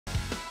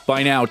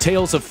By now,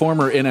 tales of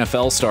former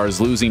NFL stars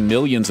losing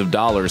millions of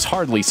dollars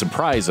hardly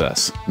surprise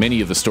us.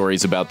 Many of the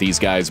stories about these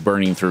guys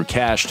burning through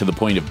cash to the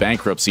point of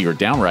bankruptcy are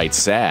downright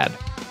sad.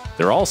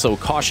 They're also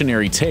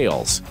cautionary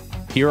tales.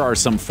 Here are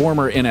some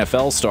former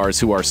NFL stars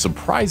who are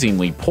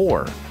surprisingly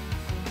poor.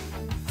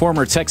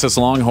 Former Texas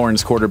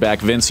Longhorns quarterback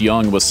Vince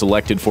Young was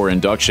selected for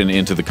induction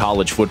into the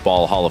College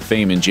Football Hall of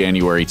Fame in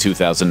January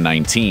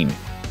 2019.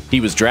 He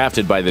was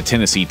drafted by the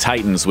Tennessee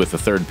Titans with the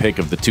third pick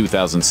of the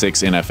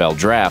 2006 NFL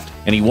Draft,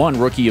 and he won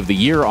Rookie of the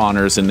Year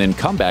honors and then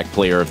Comeback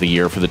Player of the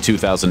Year for the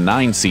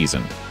 2009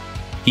 season.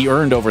 He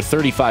earned over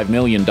 $35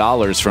 million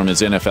from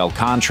his NFL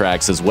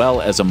contracts, as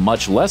well as a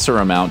much lesser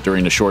amount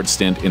during a short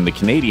stint in the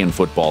Canadian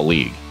Football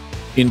League.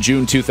 In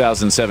June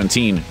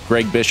 2017,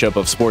 Greg Bishop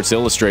of Sports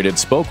Illustrated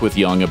spoke with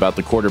Young about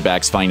the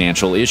quarterback's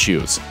financial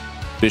issues.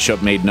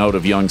 Bishop made note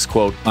of Young's,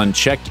 quote,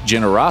 unchecked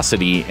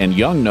generosity, and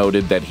Young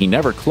noted that he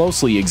never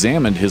closely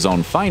examined his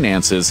own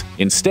finances,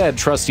 instead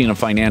trusting a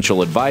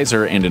financial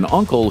advisor and an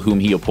uncle whom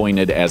he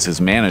appointed as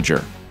his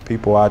manager.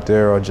 People out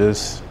there are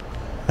just,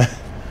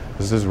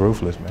 it's just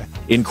ruthless, man.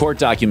 In court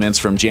documents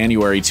from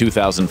January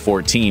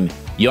 2014,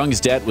 Young's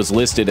debt was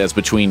listed as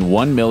between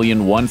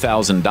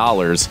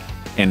 $1,001,000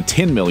 and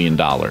 $10 million.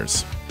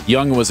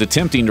 Young was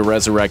attempting to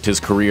resurrect his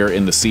career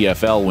in the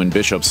CFL when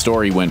Bishop's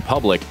story went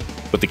public,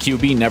 but the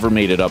QB never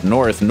made it up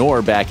north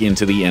nor back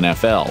into the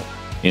NFL.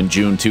 In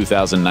June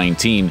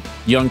 2019,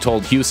 Young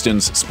told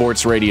Houston's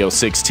Sports Radio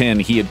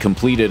 610 he had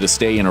completed a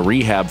stay in a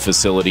rehab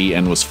facility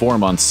and was 4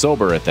 months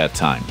sober at that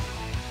time.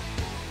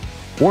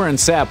 Warren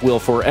Sapp will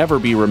forever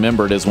be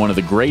remembered as one of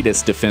the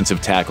greatest defensive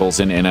tackles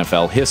in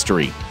NFL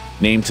history.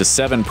 Named to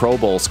 7 Pro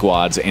Bowl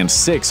squads and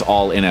 6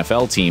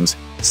 All-NFL teams,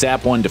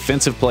 Sapp won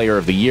Defensive Player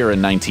of the Year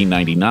in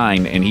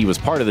 1999, and he was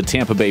part of the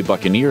Tampa Bay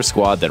Buccaneers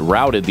squad that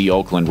routed the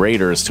Oakland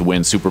Raiders to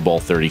win Super Bowl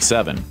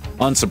 37.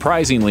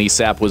 Unsurprisingly,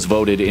 Sapp was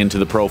voted into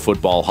the Pro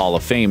Football Hall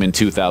of Fame in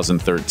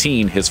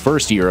 2013, his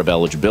first year of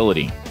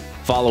eligibility.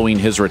 Following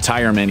his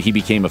retirement, he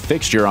became a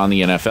fixture on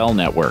the NFL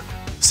Network.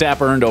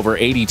 Sapp earned over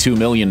 $82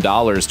 million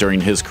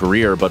during his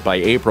career, but by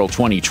April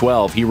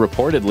 2012, he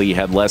reportedly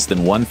had less than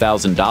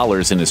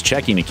 $1,000 in his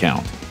checking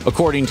account.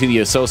 According to the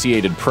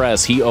Associated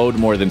Press, he owed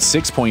more than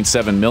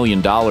 $6.7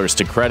 million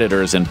to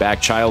creditors and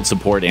back child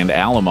support and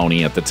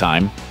alimony at the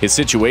time. His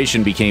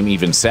situation became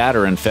even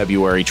sadder in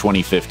February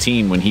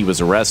 2015 when he was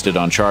arrested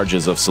on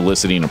charges of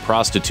soliciting a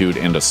prostitute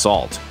and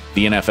assault.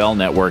 The NFL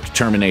Network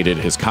terminated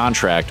his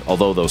contract,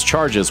 although those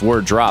charges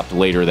were dropped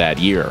later that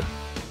year.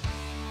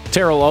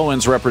 Terrell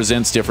Owens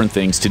represents different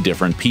things to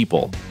different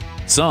people.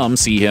 Some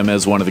see him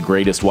as one of the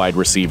greatest wide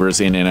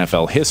receivers in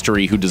NFL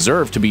history who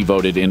deserved to be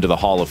voted into the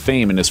Hall of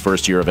Fame in his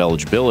first year of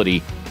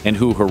eligibility, and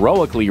who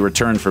heroically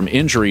returned from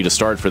injury to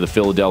start for the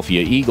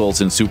Philadelphia Eagles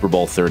in Super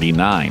Bowl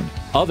 39.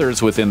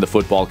 Others within the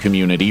football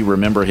community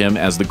remember him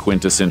as the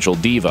quintessential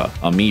diva,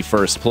 a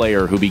me-first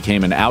player who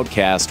became an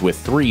outcast with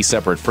 3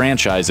 separate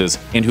franchises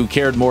and who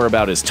cared more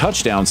about his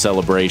touchdown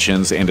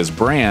celebrations and his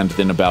brand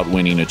than about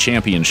winning a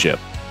championship.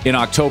 In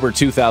October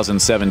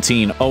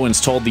 2017,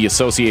 Owens told the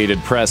Associated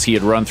Press he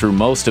had run through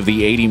most of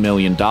the $80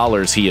 million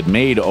he had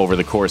made over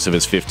the course of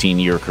his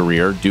 15-year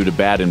career due to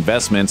bad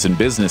investments and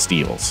business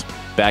deals.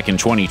 Back in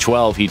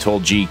 2012, he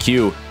told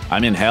GQ,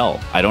 "I'm in hell.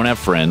 I don't have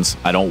friends.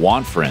 I don't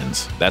want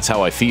friends. That's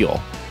how I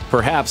feel."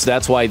 Perhaps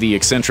that's why the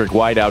eccentric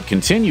wideout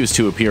continues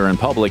to appear in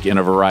public in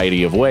a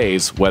variety of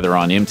ways, whether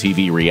on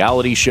MTV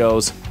reality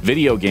shows,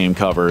 video game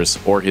covers,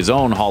 or his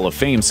own Hall of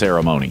Fame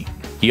ceremony.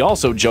 He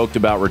also joked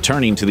about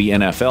returning to the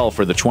NFL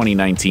for the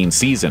 2019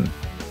 season.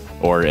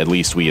 Or at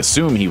least we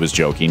assume he was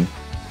joking.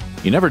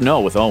 You never know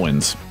with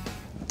Owens.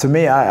 To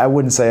me, I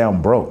wouldn't say I'm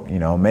broke,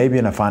 maybe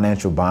in a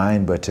financial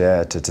bind, but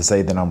to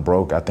say that I'm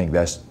broke, I think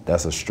that's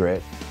a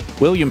stretch.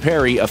 William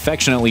Perry,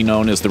 affectionately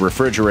known as the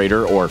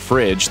Refrigerator or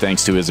Fridge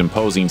thanks to his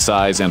imposing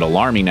size and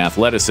alarming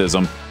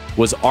athleticism,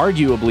 was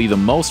arguably the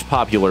most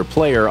popular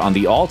player on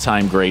the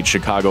all-time great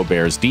Chicago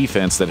Bears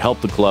defense that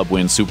helped the club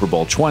win Super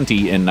Bowl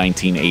 20 in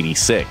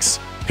 1986.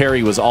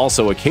 Perry was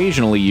also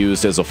occasionally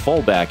used as a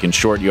fullback in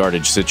short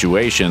yardage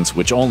situations,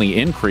 which only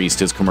increased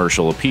his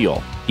commercial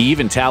appeal. He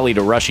even tallied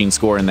a rushing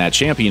score in that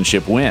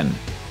championship win.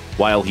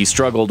 While he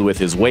struggled with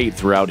his weight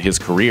throughout his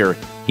career,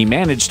 he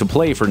managed to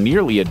play for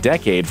nearly a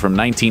decade from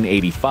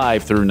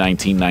 1985 through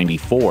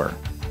 1994.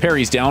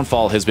 Perry's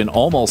downfall has been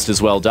almost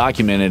as well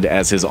documented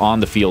as his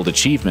on-the-field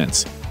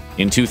achievements.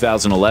 In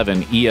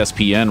 2011,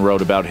 ESPN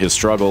wrote about his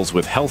struggles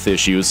with health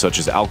issues such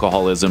as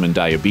alcoholism and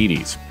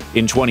diabetes.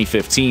 In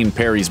 2015,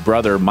 Perry's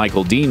brother,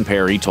 Michael Dean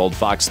Perry, told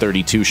Fox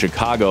 32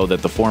 Chicago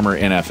that the former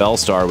NFL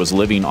star was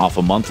living off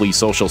a monthly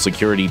Social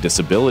Security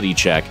disability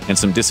check and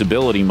some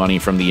disability money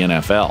from the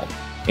NFL.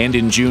 And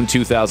in June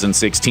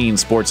 2016,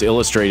 Sports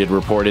Illustrated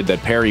reported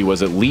that Perry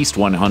was at least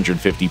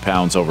 150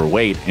 pounds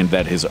overweight and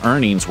that his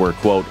earnings were,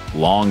 quote,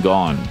 long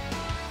gone.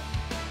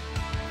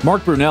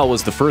 Mark Brunell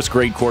was the first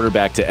great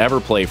quarterback to ever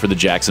play for the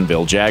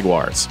Jacksonville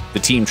Jaguars. The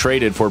team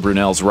traded for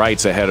Brunell's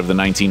rights ahead of the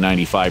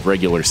 1995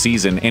 regular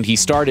season, and he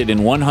started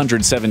in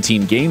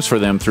 117 games for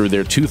them through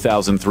their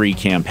 2003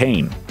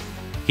 campaign.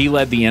 He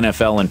led the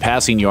NFL in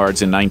passing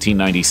yards in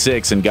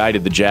 1996 and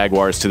guided the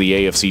Jaguars to the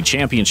AFC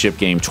Championship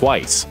game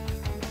twice.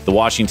 The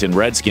Washington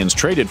Redskins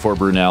traded for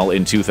Brunell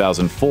in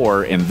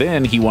 2004, and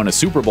then he won a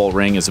Super Bowl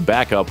ring as a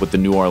backup with the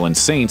New Orleans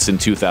Saints in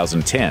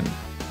 2010.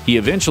 He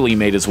eventually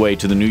made his way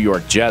to the New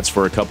York Jets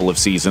for a couple of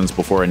seasons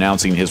before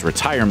announcing his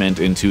retirement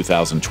in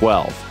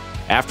 2012.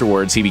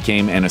 Afterwards, he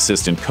became an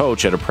assistant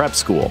coach at a prep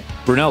school.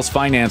 Brunell's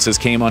finances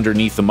came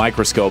underneath the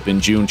microscope in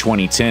June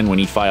 2010 when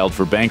he filed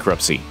for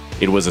bankruptcy.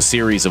 It was a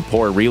series of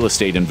poor real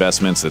estate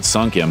investments that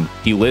sunk him.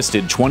 He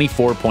listed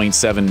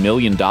 $24.7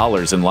 million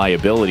in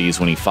liabilities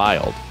when he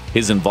filed.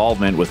 His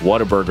involvement with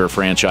Whataburger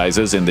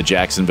franchises in the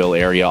Jacksonville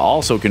area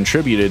also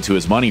contributed to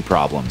his money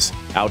problems.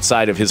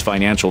 Outside of his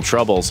financial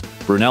troubles,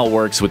 Brunell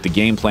works with the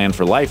Game Plan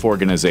for Life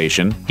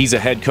organization. He's a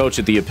head coach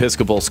at the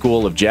Episcopal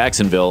School of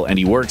Jacksonville, and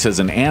he works as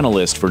an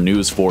analyst for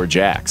News 4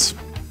 Jax.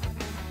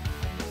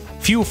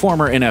 Few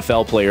former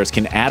NFL players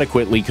can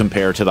adequately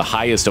compare to the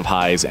highest of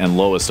highs and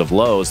lowest of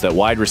lows that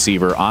wide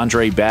receiver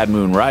Andre "Bad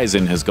Moon"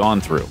 Rison has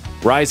gone through.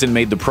 Rison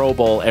made the Pro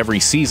Bowl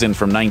every season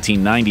from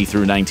 1990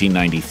 through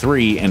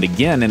 1993 and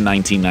again in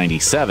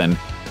 1997,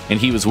 and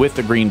he was with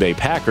the Green Bay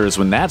Packers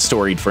when that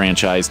storied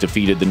franchise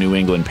defeated the New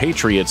England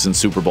Patriots in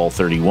Super Bowl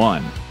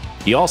 31.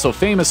 He also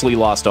famously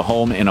lost a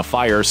home in a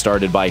fire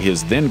started by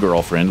his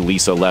then-girlfriend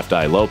Lisa "Left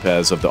Eye"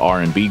 Lopez of the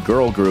R&B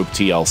girl group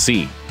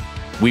TLC.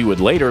 We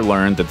would later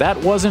learn that that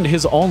wasn't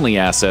his only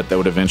asset that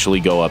would eventually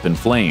go up in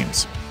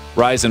flames.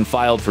 Rison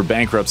filed for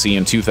bankruptcy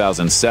in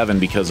 2007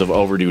 because of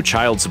overdue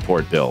child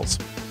support bills.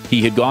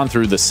 He had gone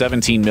through the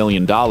 $17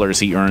 million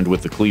he earned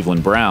with the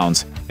Cleveland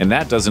Browns, and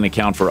that doesn't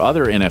account for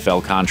other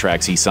NFL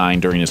contracts he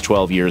signed during his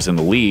 12 years in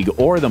the league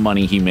or the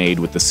money he made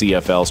with the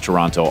CFL's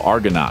Toronto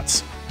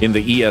Argonauts. In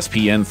the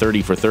ESPN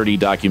 30 for 30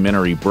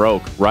 documentary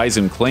Broke,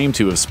 Rison claimed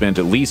to have spent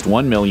at least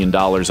 $1 million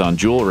on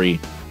jewelry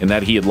and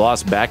that he had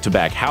lost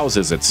back-to-back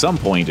houses at some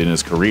point in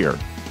his career.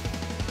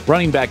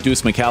 Running back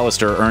Deuce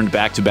McAllister earned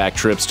back-to-back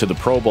trips to the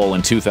Pro Bowl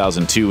in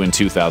 2002 and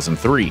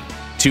 2003.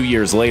 2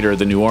 years later,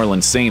 the New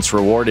Orleans Saints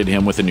rewarded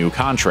him with a new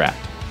contract.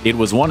 It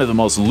was one of the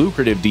most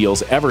lucrative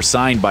deals ever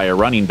signed by a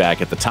running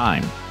back at the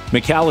time.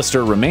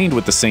 McAllister remained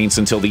with the Saints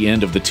until the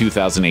end of the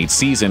 2008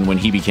 season when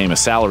he became a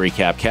salary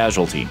cap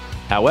casualty.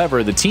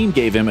 However, the team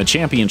gave him a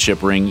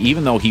championship ring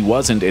even though he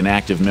wasn't an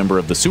active member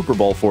of the Super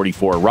Bowl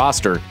 44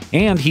 roster,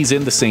 and he's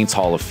in the Saints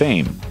Hall of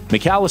Fame.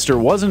 McAllister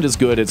wasn't as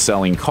good at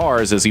selling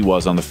cars as he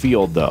was on the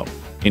field, though.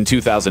 In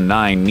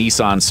 2009,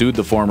 Nissan sued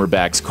the former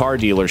back's car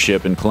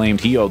dealership and claimed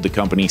he owed the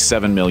company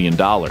 $7 million.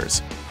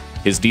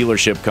 His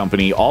dealership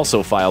company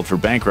also filed for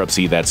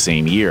bankruptcy that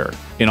same year.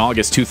 In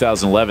August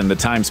 2011, the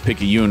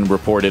Times-Picayune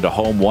reported a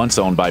home once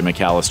owned by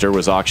McAllister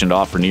was auctioned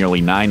off for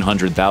nearly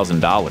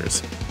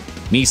 $900,000.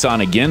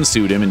 Nissan again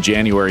sued him in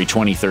January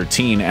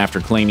 2013 after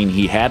claiming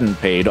he hadn't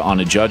paid on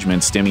a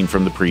judgment stemming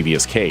from the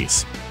previous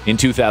case. In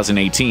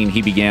 2018,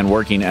 he began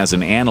working as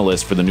an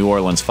analyst for the New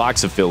Orleans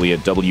Fox affiliate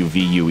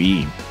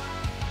WVUE.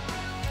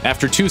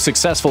 After 2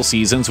 successful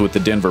seasons with the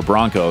Denver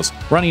Broncos,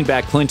 running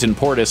back Clinton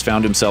Portis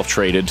found himself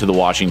traded to the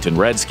Washington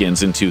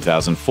Redskins in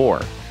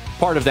 2004.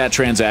 Part of that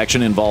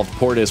transaction involved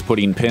Portis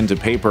putting pen to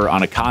paper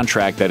on a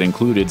contract that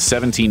included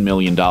 $17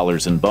 million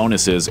in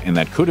bonuses and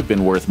that could have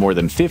been worth more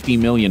than $50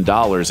 million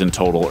in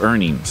total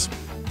earnings.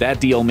 That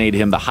deal made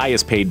him the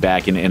highest paid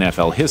back in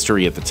NFL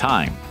history at the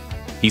time.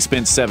 He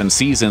spent 7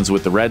 seasons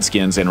with the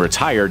Redskins and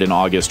retired in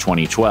August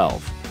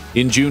 2012.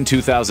 In June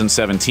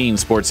 2017,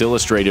 Sports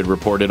Illustrated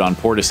reported on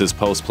Portis's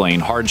post-playing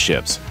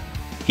hardships.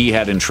 He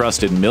had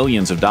entrusted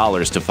millions of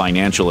dollars to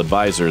financial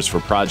advisors for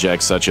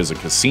projects such as a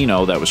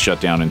casino that was shut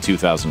down in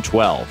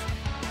 2012.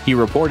 He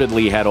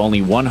reportedly had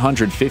only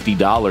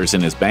 $150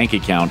 in his bank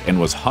account and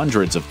was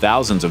hundreds of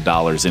thousands of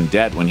dollars in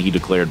debt when he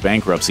declared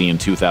bankruptcy in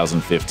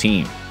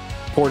 2015.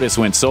 Portis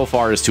went so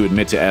far as to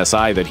admit to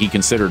SI that he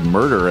considered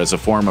murder as a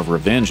form of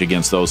revenge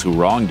against those who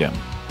wronged him.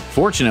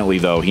 Fortunately,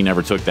 though, he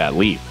never took that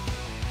leap.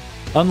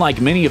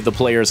 Unlike many of the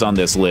players on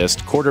this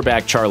list,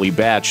 quarterback Charlie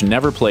Batch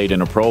never played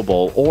in a Pro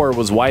Bowl or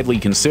was widely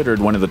considered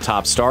one of the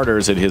top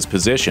starters at his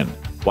position.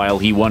 While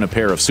he won a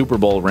pair of Super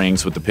Bowl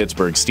rings with the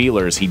Pittsburgh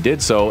Steelers, he did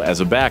so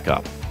as a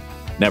backup.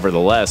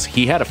 Nevertheless,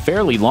 he had a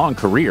fairly long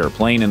career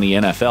playing in the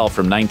NFL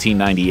from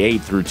 1998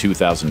 through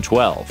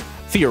 2012.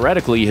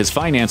 Theoretically, his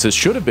finances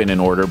should have been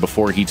in order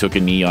before he took a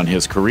knee on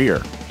his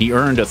career. He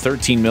earned a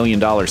 $13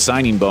 million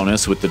signing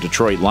bonus with the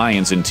Detroit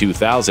Lions in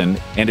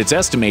 2000, and it's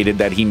estimated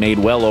that he made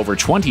well over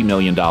 $20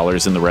 million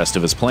in the rest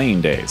of his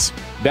playing days.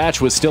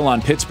 Batch was still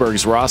on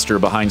Pittsburgh's roster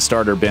behind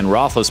starter Ben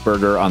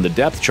Roethlisberger on the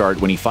depth chart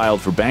when he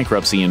filed for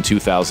bankruptcy in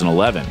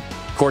 2011.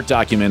 Court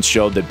documents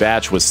showed that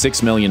Batch was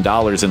 $6 million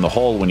in the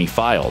hole when he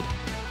filed.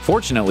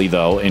 Fortunately,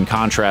 though, in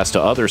contrast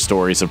to other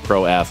stories of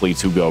pro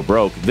athletes who go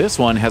broke, this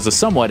one has a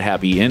somewhat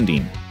happy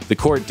ending. The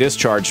court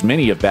discharged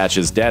many of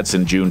Batch's debts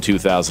in June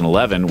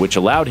 2011, which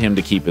allowed him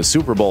to keep his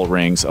Super Bowl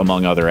rings,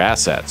 among other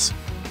assets.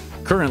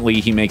 Currently,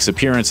 he makes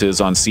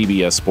appearances on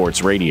CBS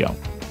Sports Radio.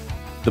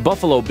 The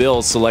Buffalo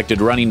Bills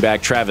selected running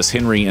back Travis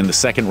Henry in the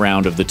second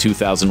round of the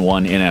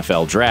 2001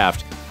 NFL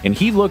Draft, and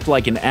he looked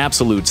like an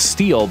absolute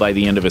steal by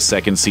the end of his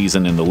second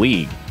season in the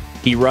league.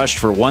 He rushed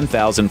for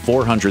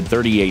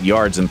 1,438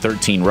 yards and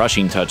 13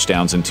 rushing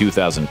touchdowns in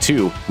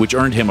 2002, which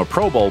earned him a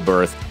Pro Bowl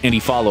berth, and he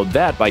followed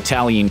that by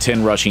tallying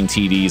 10 rushing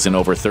TDs and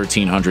over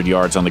 1,300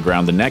 yards on the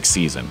ground the next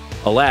season.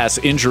 Alas,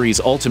 injuries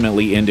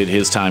ultimately ended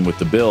his time with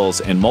the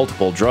Bills, and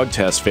multiple drug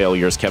test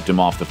failures kept him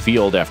off the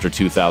field after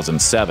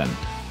 2007.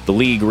 The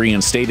league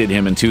reinstated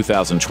him in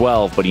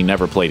 2012, but he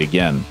never played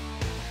again.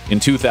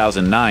 In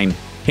 2009,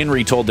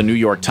 Henry told the New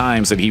York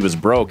Times that he was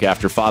broke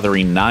after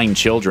fathering 9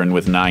 children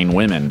with 9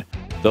 women.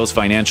 Those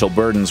financial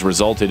burdens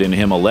resulted in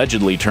him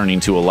allegedly turning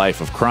to a life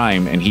of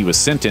crime, and he was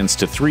sentenced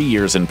to 3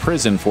 years in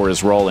prison for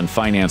his role in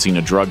financing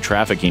a drug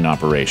trafficking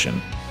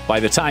operation. By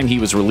the time he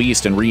was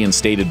released and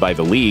reinstated by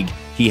the league,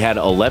 he had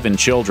 11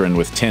 children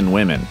with 10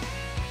 women.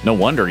 No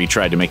wonder he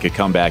tried to make a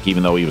comeback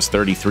even though he was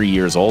 33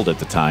 years old at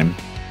the time.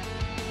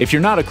 If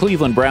you're not a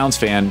Cleveland Browns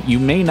fan, you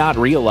may not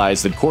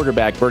realize that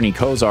quarterback Bernie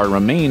Kosar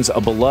remains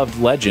a beloved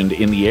legend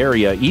in the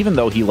area even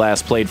though he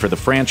last played for the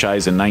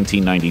franchise in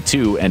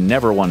 1992 and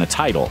never won a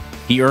title.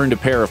 He earned a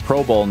pair of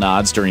Pro Bowl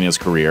nods during his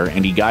career,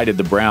 and he guided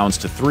the Browns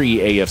to 3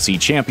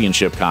 AFC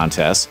championship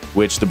contests,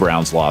 which the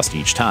Browns lost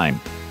each time.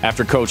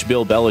 After coach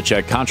Bill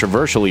Belichick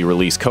controversially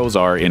released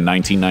Kosar in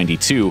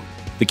 1992,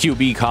 the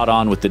QB caught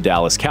on with the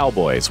Dallas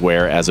Cowboys,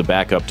 where, as a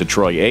backup to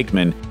Troy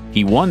Aikman,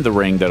 he won the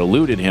ring that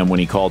eluded him when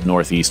he called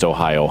Northeast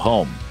Ohio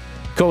home.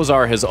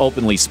 Kosar has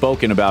openly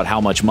spoken about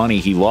how much money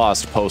he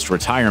lost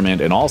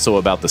post-retirement and also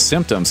about the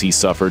symptoms he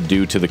suffered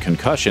due to the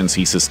concussions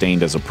he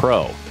sustained as a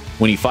pro.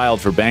 When he filed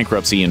for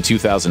bankruptcy in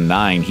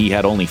 2009, he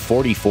had only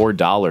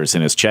 $44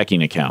 in his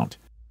checking account.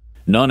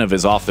 None of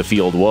his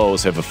off-the-field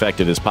woes have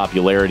affected his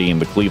popularity in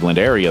the Cleveland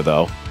area,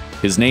 though.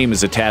 His name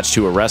is attached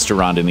to a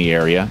restaurant in the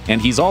area, and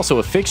he's also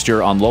a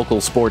fixture on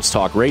local sports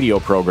talk radio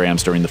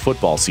programs during the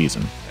football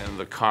season. And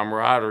the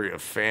camaraderie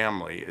of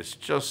family is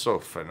just so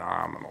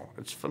phenomenal.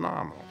 It's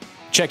phenomenal.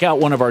 Check out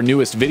one of our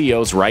newest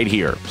videos right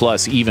here.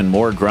 Plus, even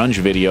more grunge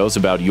videos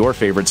about your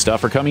favorite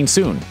stuff are coming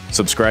soon.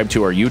 Subscribe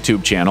to our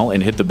YouTube channel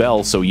and hit the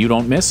bell so you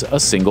don't miss a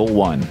single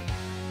one.